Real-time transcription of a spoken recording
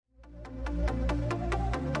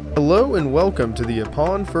Hello and welcome to the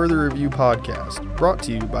Upon Further Review podcast, brought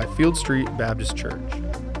to you by Field Street Baptist Church.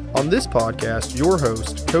 On this podcast, your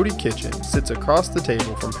host, Cody Kitchen, sits across the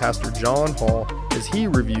table from Pastor John Hall as he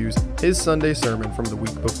reviews his Sunday sermon from the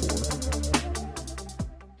week before.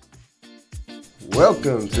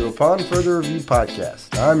 Welcome to Upon Further Review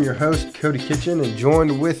podcast. I'm your host, Cody Kitchen, and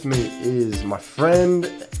joined with me is my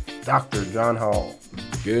friend, Dr. John Hall.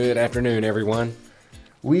 Good afternoon, everyone.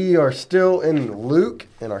 We are still in Luke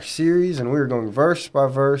in our series, and we are going verse by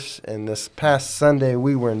verse. And this past Sunday,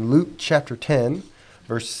 we were in Luke chapter 10,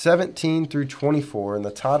 verse 17 through 24, and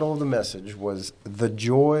the title of the message was The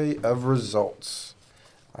Joy of Results.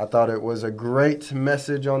 I thought it was a great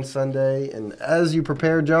message on Sunday, and as you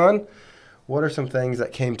prepare, John, what are some things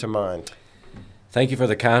that came to mind? Thank you for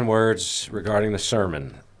the kind words regarding the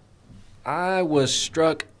sermon. I was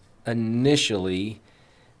struck initially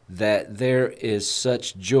that there is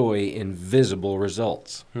such joy in visible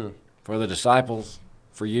results. For the disciples,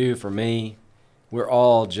 for you, for me, we're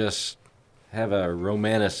all just have a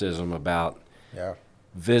romanticism about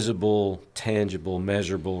visible, tangible,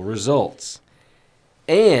 measurable results.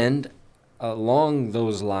 And along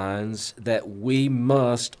those lines, that we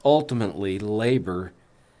must ultimately labor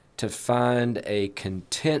to find a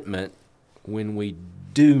contentment when we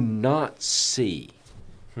do not see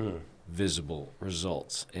visible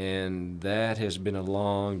results. And that has been a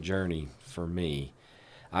long journey for me.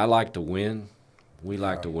 I like to win. We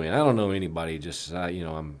like to win. I don't know anybody just,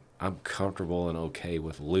 I'm comfortable and okay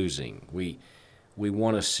with losing. We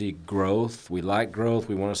want to see growth. We like growth.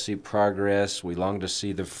 We want to see progress. We long to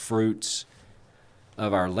see the fruits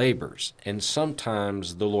of our labors. And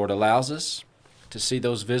sometimes the Lord allows us to see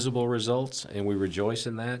those visible results, and we rejoice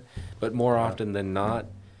in that. But more often than not,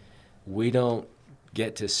 we don't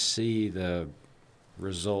get to see the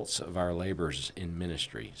results of our labors in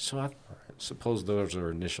ministry. So I suppose those are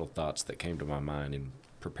initial thoughts that came to my mind in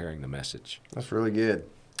preparing the message. That's really good.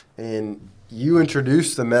 And you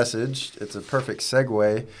introduced the message, it's a perfect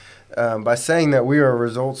segue, by saying that we are a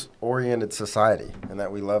results-oriented society and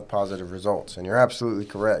that we love positive results. And you're absolutely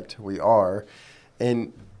correct. We are.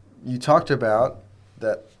 And you talked about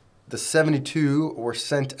that the 72 were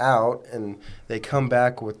sent out and they come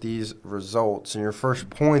back with these results. And your first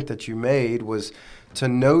point that you made was to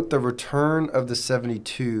note the return of the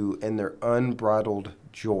 72 and their unbridled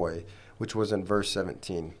joy, which was in verse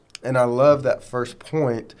 17. And I love that first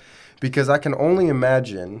point because I can only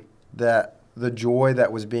imagine that the joy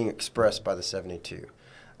that was being expressed by the 72.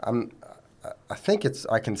 I think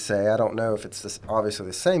I can say, I don't know if it's obviously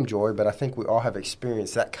the same joy, but I think we all have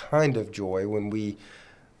experienced that kind of joy when we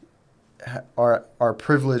are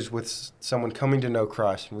privileged with someone coming to know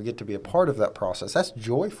Christ and we get to be a part of that process. That's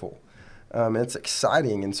joyful. It's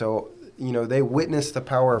exciting. And so, they witnessed the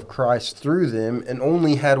power of Christ through them and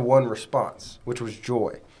only had one response, which was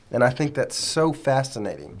joy. And I think that's so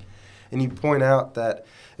fascinating. And you point out that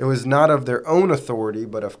it was not of their own authority,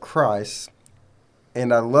 but of Christ.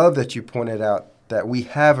 And I love that you pointed out that we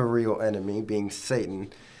have a real enemy, being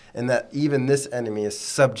Satan, and that even this enemy is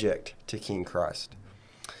subject to King Christ.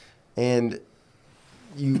 And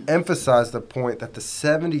you emphasize the point that the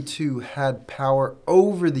 72 had power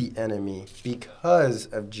over the enemy because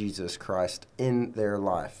of Jesus Christ in their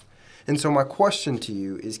life. And so my question to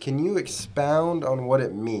you is, can you expound on what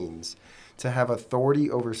it means to have authority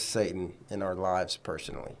over Satan in our lives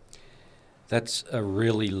personally? That's a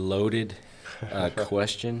really loaded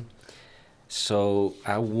question. So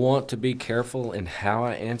I want to be careful in how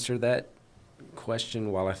I answer that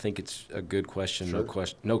question. While I think it's a good question, sure.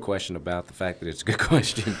 No question about the fact that it's a good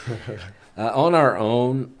question. On our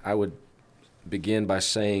own, I would begin by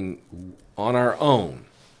saying, on our own,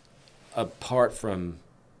 apart from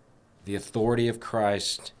the authority of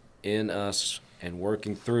Christ in us and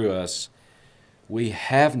working through us, we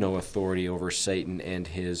have no authority over Satan and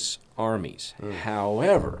his armies.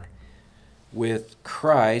 However, with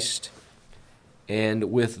Christ and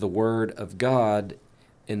with the Word of God,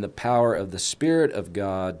 in the power of the Spirit of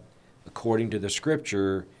God, according to the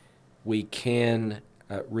Scripture, we can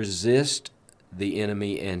resist the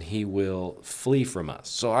enemy and he will flee from us.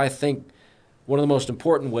 So I think one of the most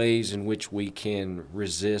important ways in which we can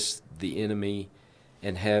resist the enemy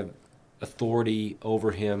and have authority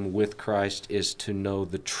over him with Christ is to know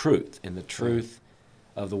the truth. And the truth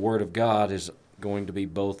of the Word of God is going to be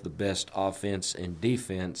both the best offense and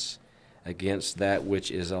defense against that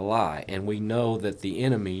which is a lie. And we know that the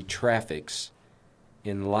enemy traffics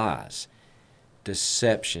in lies,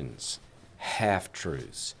 deceptions,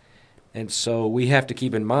 half-truths. And so we have to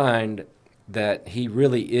keep in mind that he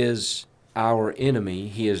really is our enemy.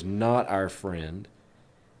 He is not our friend.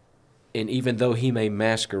 And even though he may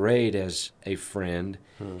masquerade as a friend,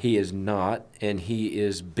 he is not, and he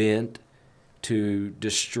is bent to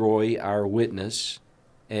destroy our witness,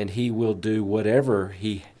 and he will do whatever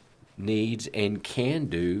he needs and can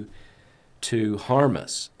do to harm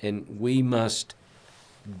us. And we must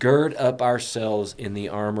gird up ourselves in the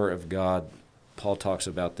armor of God. Paul talks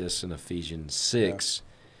about this in Ephesians 6,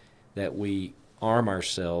 that we arm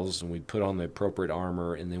ourselves and we put on the appropriate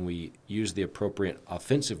armor, and then we use the appropriate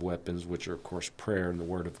offensive weapons, which are, of course, prayer and the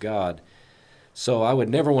Word of God. So I would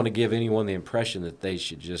never want to give anyone the impression that they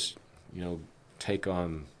should just, take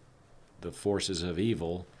on the forces of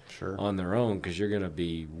evil on their own, because you're going to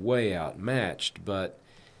be way outmatched. But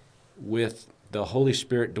with the Holy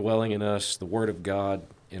Spirit dwelling in us, the Word of God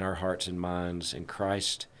in our hearts and minds, and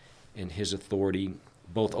Christ and His authority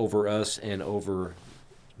both over us and over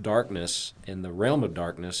darkness and the realm of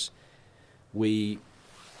darkness, we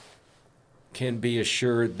can be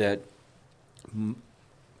assured that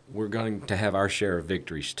we're going to have our share of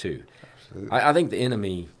victories too. I think the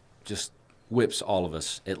enemy just whips all of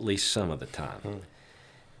us at least some of the time.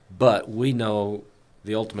 But we know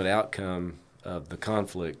the ultimate outcome of the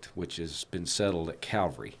conflict, which has been settled at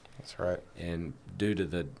Calvary. That's right. And due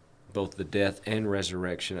to both the death and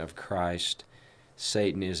resurrection of Christ,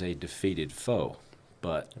 Satan is a defeated foe.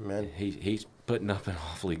 But he's putting up an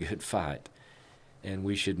awfully good fight, and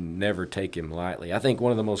we should never take him lightly. I think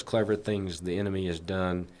one of the most clever things the enemy has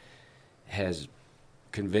done has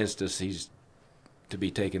convinced us he's to be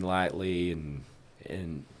taken lightly,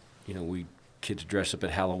 and we kids dress up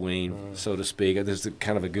at Halloween, so to speak. This is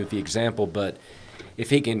kind of a goofy example, but if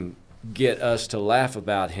he can get us to laugh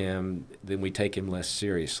about him, then we take him less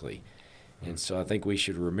seriously. And so I think we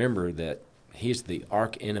should remember that he's the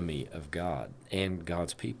arch enemy of God and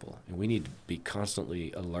God's people, and we need to be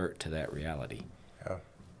constantly alert to that reality. Yeah,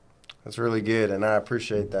 that's really good, and I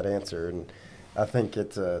appreciate that answer. And I think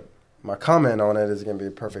it's my comment on it is going to be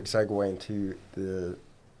a perfect segue into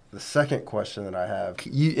the second question that I have.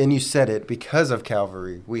 You said it, because of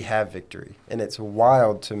Calvary, we have victory, and it's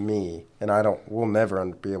wild to me, and we'll never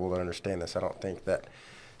be able to understand this. I don't think that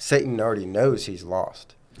Satan already knows he's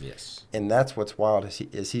lost. Yes. And that's what's wild,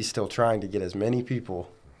 is he's still trying to get as many people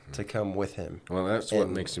to come with him. Well, that's what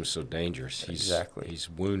makes him so dangerous. Exactly. He's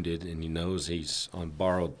wounded, and he knows he's on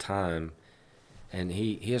borrowed time, and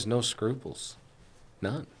he has no scruples.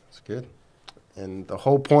 None. That's good. And the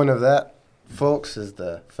whole point of that, folks, is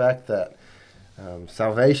the fact that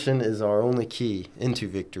salvation is our only key into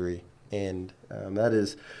victory. And that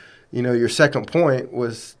is, your second point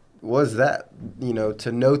was that,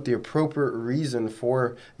 to note the appropriate reason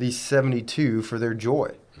for these 72 for their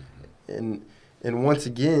joy. And once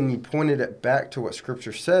again, you pointed it back to what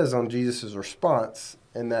Scripture says on Jesus' response,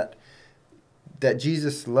 and that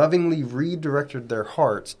Jesus lovingly redirected their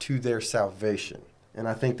hearts to their salvation. And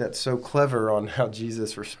I think that's so clever on how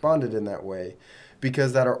Jesus responded in that way,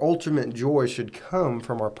 because that our ultimate joy should come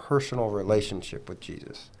from our personal relationship with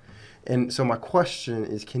Jesus. And so my question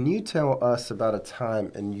is, can you tell us about a time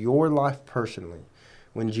in your life personally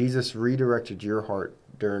when Jesus redirected your heart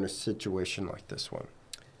during a situation like this one?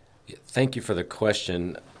 Thank you for the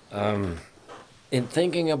question. In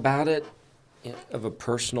thinking about it, of a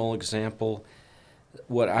personal example,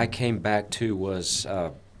 what I came back to was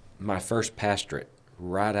my first pastorate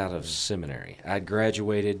right out of seminary. I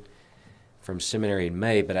graduated from seminary in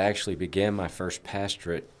May, but I actually began my first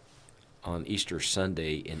pastorate on Easter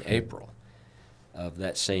Sunday in April of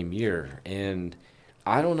that same year. And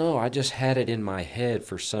I don't know, I just had it in my head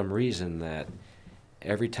for some reason that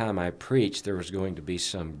every time I preached, there was going to be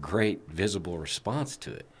some great visible response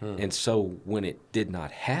to it. And so when it did not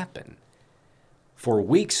happen, for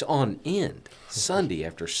weeks on end, Sunday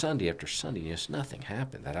after Sunday after Sunday, just nothing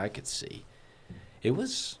happened that I could see. It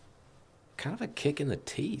was kind of a kick in the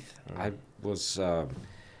teeth. I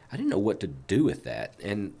didn't know what to do with that.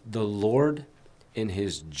 And the Lord, in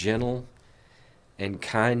His gentle and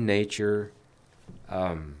kind nature,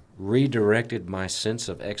 redirected my sense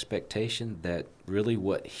of expectation that really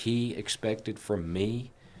what He expected from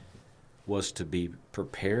me was to be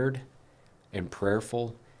prepared and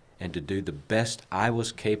prayerful and to do the best I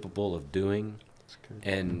was capable of doing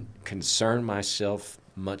and concern myself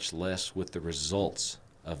much less with the results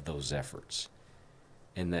of those efforts,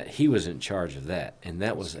 and that He was in charge of that. And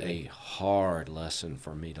that was a hard lesson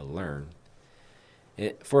for me to learn,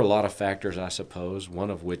 for a lot of factors, I suppose,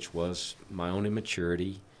 one of which was my own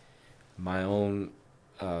immaturity, my own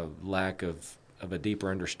lack of a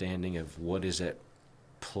deeper understanding of what is at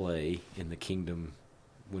play in the kingdom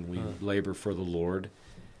when we labor for the Lord.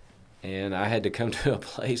 And I had to come to a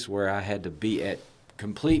place where I had to be at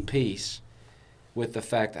complete peace with the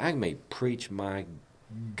fact that I may preach my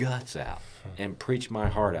guts out and preach my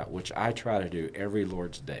heart out, which I try to do every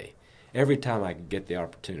Lord's Day. Every time I can get the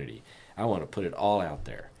opportunity, I want to put it all out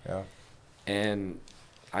there. Yeah. And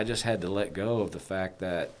I just had to let go of the fact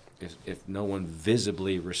that if no one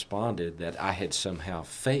visibly responded, that I had somehow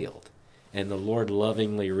failed. And the Lord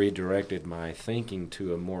lovingly redirected my thinking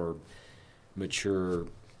to a more mature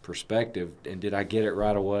perspective. And did I get it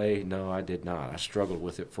right away? No, I did not. I struggled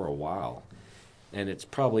with it for a while. And it's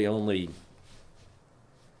probably only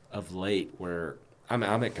of late where I'm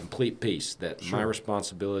at complete peace that my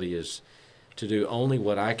responsibility is to do only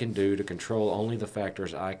what I can do, to control only the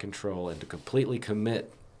factors I control, and to completely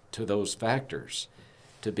commit to those factors,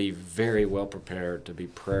 to be very well prepared, to be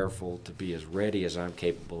prayerful, to be as ready as I'm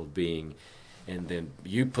capable of being. And then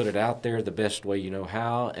you put it out there the best way you know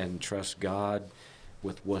how and trust God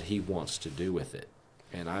with what he wants to do with it.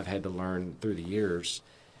 And I've had to learn through the years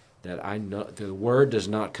that I know the word does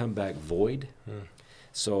not come back void.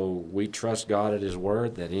 So we trust God at his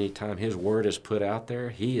word, that anytime his word is put out there,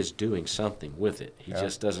 he is doing something with it. He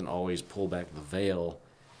just doesn't always pull back the veil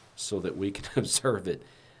so that we can observe it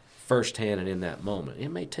firsthand and in that moment. It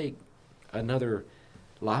may take another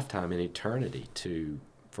lifetime in eternity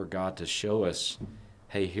for God to show us,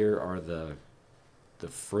 hey, here are the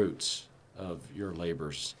fruits of your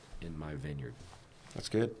labors in my vineyard. That's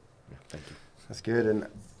good. Yeah, thank you. That's good. And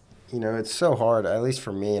you know, it's so hard, at least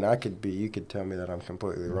for me, and you could tell me that I'm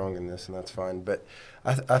completely wrong in this, and that's fine. But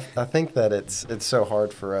I think that it's so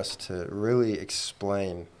hard for us to really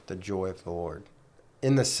explain the joy of the Lord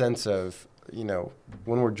in the sense of, you know,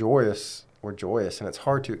 when we're joyous, and it's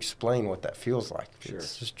hard to explain what that feels like. Sure.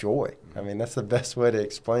 It's just joy. I mean, that's the best way to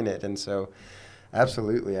explain it. And so,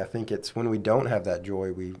 absolutely, I think it's when we don't have that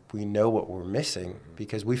joy, we know what we're missing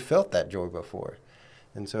because we felt that joy before.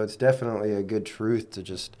 And so it's definitely a good truth to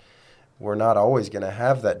just, we're not always going to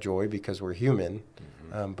have that joy because we're human,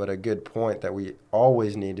 but a good point that we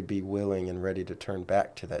always need to be willing and ready to turn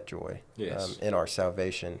back to that joy in our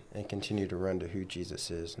salvation and continue to run to who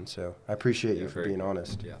Jesus is. And so I appreciate you for being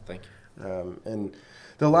honest. Yeah, thank you. And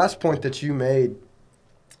the last point that you made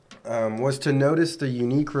was to notice the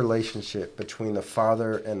unique relationship between the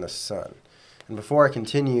Father and the Son. And before I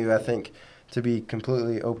continue, I think, to be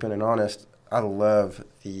completely open and honest, I love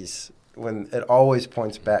these, when it always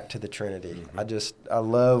points back to the Trinity. I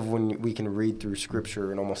love when we can read through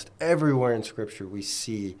Scripture, and almost everywhere in Scripture we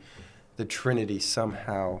see the Trinity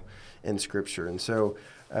somehow in Scripture. And so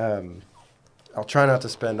I'll try not to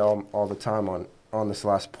spend all the time on this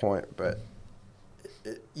last point, but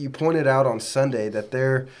you pointed out on Sunday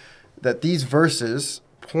that these verses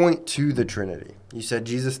point to the Trinity. You said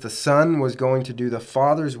Jesus the Son was going to do the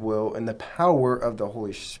Father's will in the power of the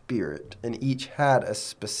Holy Spirit, and each had a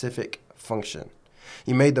specific function.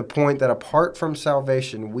 You made the point that apart from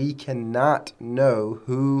salvation, we cannot know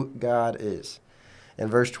who God is. And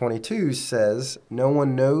verse 22 says, no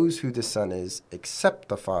one knows who the Son is except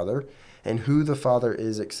the Father, and who the Father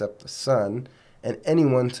is except the Son, and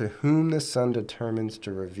anyone to whom the Son determines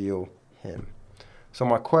to reveal him. So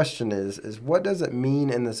my question is what does it mean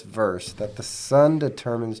in this verse that the Son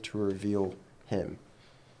determines to reveal him?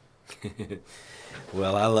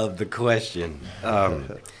 Well, I love the question.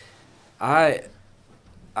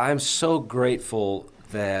 I'm so grateful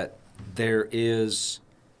that there is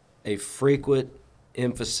a frequent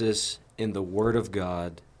emphasis in the Word of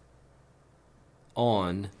God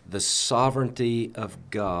on the sovereignty of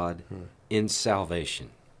God in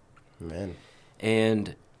salvation. Amen.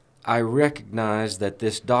 And I recognize that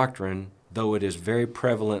this doctrine, though it is very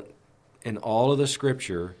prevalent in all of the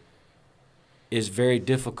Scripture, is very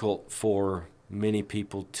difficult for many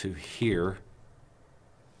people to hear,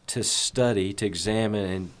 to study, to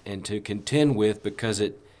examine, and to contend with, because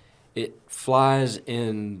it flies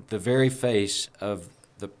in the very face of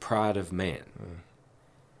the pride of man.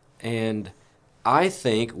 And I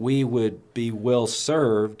think we would be well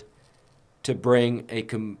served to bring a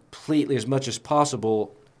completely, as much as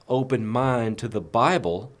possible, open mind to the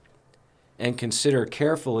Bible and consider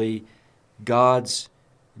carefully God's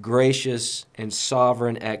gracious and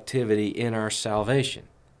sovereign activity in our salvation.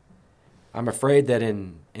 I'm afraid that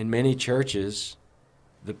in many churches,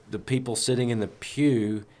 the people sitting in the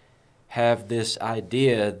pew have this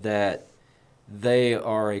idea that they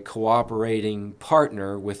are a cooperating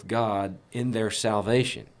partner with God in their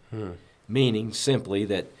salvation, meaning simply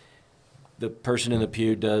that the person in the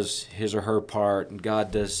pew does his or her part and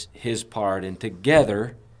God does his part, and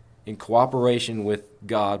together, in cooperation with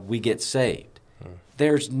God, we get saved.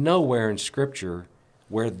 There's nowhere in Scripture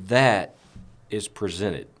where that is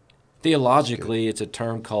presented. Theologically, it's a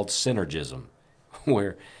term called synergism,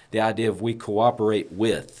 where the idea of we cooperate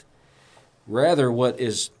with. Rather, what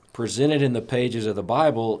is presented in the pages of the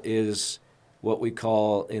Bible is what we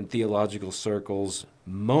call in theological circles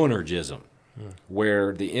monergism,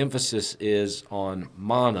 where the emphasis is on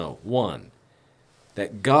mono, one,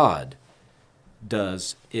 that God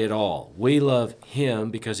does it all. We love him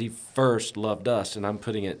because he first loved us, and I'm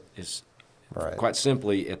putting it as quite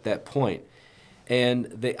simply at that point. And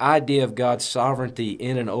the idea of God's sovereignty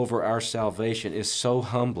in and over our salvation is so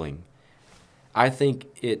humbling. I think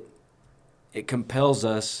it compels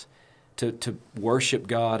us to worship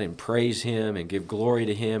God and praise him and give glory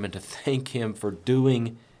to him and to thank him for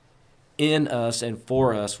doing in us and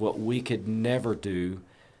for us what we could never do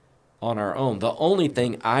on our own. The only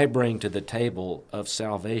thing I bring to the table of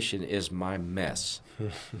salvation is my mess,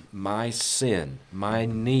 my sin, my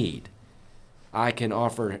need. I can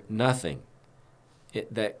offer nothing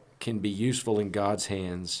that can be useful in God's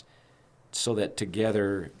hands so that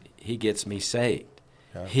together he gets me saved.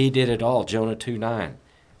 Yeah. He did it all. Jonah 2:9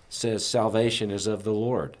 says salvation is of the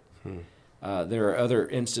Lord. There are other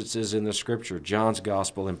instances in the Scripture, John's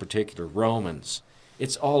Gospel in particular, Romans.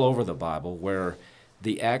 It's all over the Bible where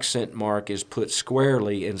the accent mark is put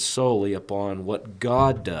squarely and solely upon what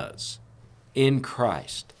God does in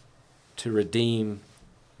Christ to redeem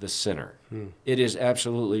the sinner. It is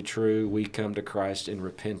absolutely true. We come to Christ in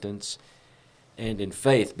repentance and in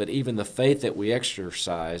faith, but even the faith that we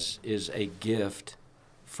exercise is a gift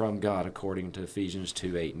from God, according to Ephesians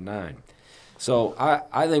 2:8 and 9. So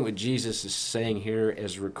I think what Jesus is saying here,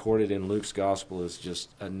 as recorded in Luke's Gospel, is just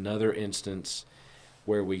another instance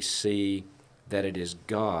where we see that it is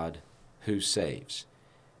God who saves.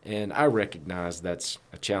 And I recognize that's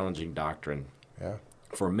a challenging doctrine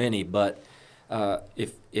for many, but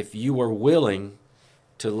if you are willing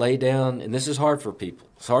to lay down, and this is hard for people,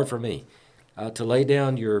 it's hard for me, to lay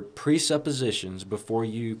down your presuppositions before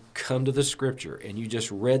you come to the Scripture, and you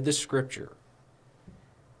just read the Scripture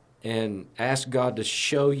and ask God to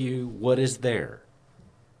show you what is there,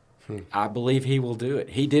 I believe he will do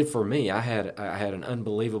it. He did for me. I had an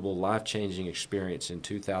unbelievable life-changing experience in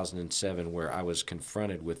 2007 where I was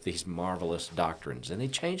confronted with these marvelous doctrines, and they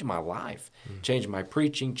changed my life, changed my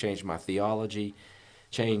preaching, changed my theology,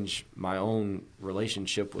 changed my own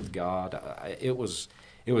relationship with God. It was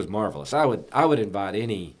marvelous. I would invite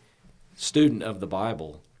any student of the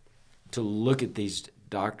Bible to look at these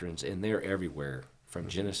doctrines, and they're everywhere, from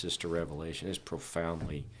Genesis to Revelation. It's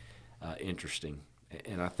profoundly interesting.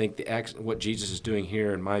 And I think what Jesus is doing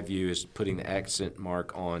here, in my view, is putting the accent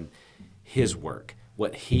mark on his work,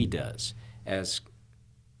 what he does as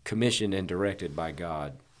commissioned and directed by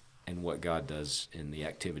God, and what God does in the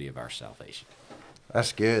activity of our salvation.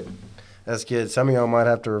 That's good. That's good. Some of y'all might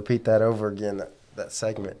have to repeat that over again, that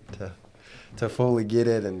segment, to fully get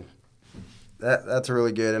it. And that's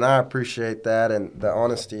really good. And I appreciate that and the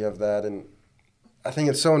honesty of that. And I think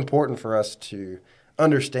it's so important for us to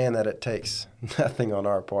understand that it takes nothing on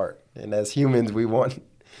our part, and as humans we want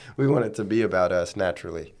it to be about us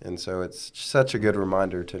naturally, and so it's such a good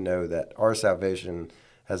reminder to know that our salvation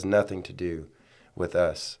has nothing to do with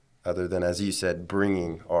us other than, as you said,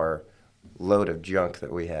 bringing our load of junk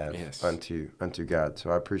that we have unto God. So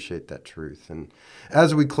I appreciate that truth. And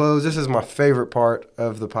as we close, this is my favorite part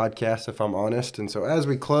of the podcast, if I'm honest, and so as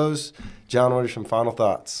we close, John, what are some final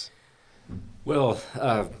thoughts? Well,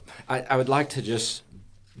 I would like to just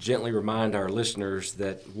gently remind our listeners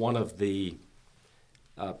that one of the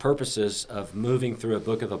purposes of moving through a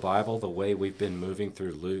book of the Bible the way we've been moving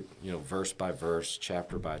through Luke, verse by verse,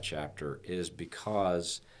 chapter by chapter, is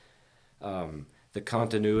because the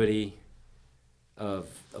continuity of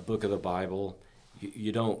a book of the Bible,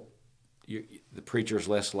 the preacher's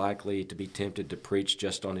less likely to be tempted to preach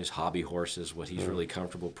just on his hobby horses, what he's really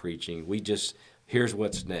comfortable preaching. Here's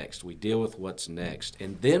what's next. We deal with what's next.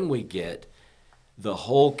 And then we get the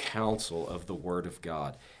whole counsel of the Word of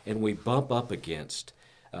God. And we bump up against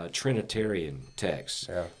Trinitarian texts.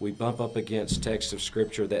 Yeah. We bump up against texts of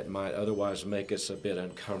Scripture that might otherwise make us a bit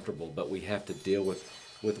uncomfortable, but we have to deal with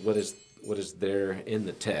what is there in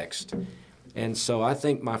the text. And so I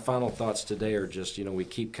think my final thoughts today are just, we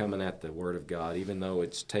keep coming at the Word of God, even though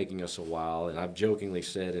it's taking us a while. And I've jokingly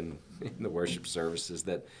said in the worship services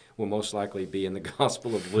that we'll most likely be in the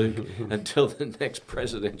Gospel of Luke until the next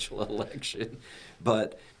presidential election.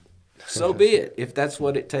 But so be it. If that's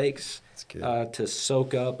what it takes to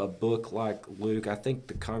soak up a book like Luke, I think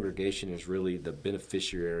the congregation is really the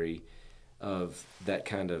beneficiary of that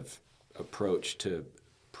kind of approach to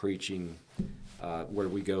preaching, where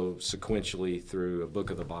we go sequentially through a book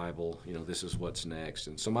of the Bible. This is what's next.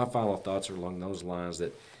 And so my final thoughts are along those lines,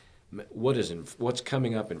 that what's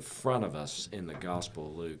coming up in front of us in the Gospel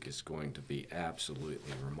of Luke is going to be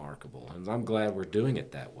absolutely remarkable. And I'm glad we're doing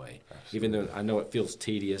it that way. Absolutely. Even though I know it feels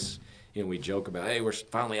tedious. We joke about, hey, we're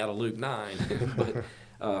finally out of Luke 9. But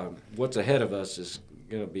what's ahead of us is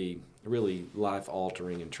going to be really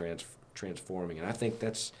life-altering and transforming. And I think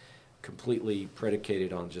that's completely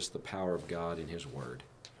predicated on just the power of God in His Word.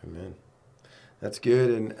 Amen. That's good.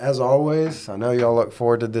 And as always, I know y'all look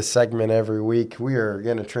forward to this segment every week. We are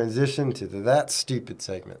going to transition to the That Stupid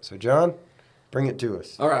segment. So, John, bring it to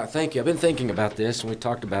us. All right, thank you. I've been thinking about this, and we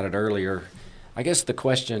talked about it earlier. I guess the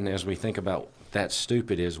question as we think about That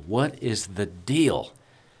Stupid is, what is the deal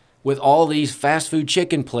with all these fast food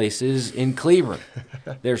chicken places in Cleveland?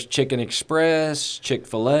 There's Chicken Express,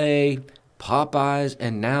 Chick-fil-A, Popeyes,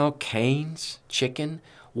 and now Cane's Chicken.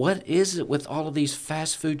 What is it with all of these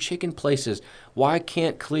fast food chicken places? Why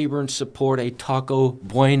can't Cleveland support a Taco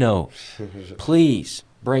Bueno? Please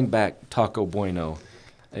bring back Taco Bueno.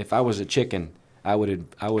 If I was a chicken, I would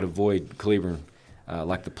avoid Cleveland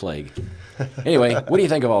like the plague. Anyway, what do you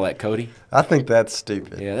think of all that, Cody? I think that's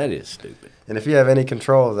stupid. Yeah, that is stupid. And if you have any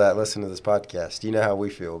control of that, listen to this podcast. You know how we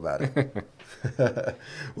feel about it.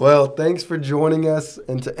 Well, thanks for joining us.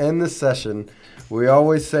 And to end this session, we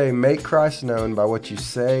always say, make Christ known by what you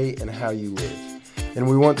say and how you live. And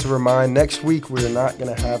we want to remind, next week we're not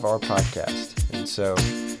going to have our podcast. And so,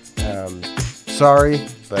 sorry,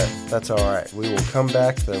 but that's all right. We will come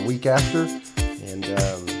back the week after. And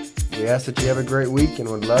we ask that you have a great week and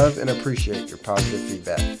would love and appreciate your positive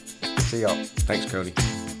feedback. See y'all. Thanks, Cody.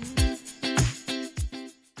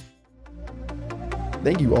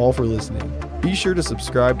 Thank you all for listening. Be sure to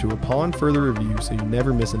subscribe to Upon Further Review so you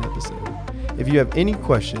never miss an episode. If you have any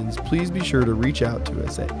questions, please be sure to reach out to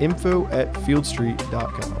us at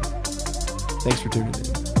info@fieldstreet.com. Thanks for tuning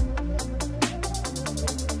in.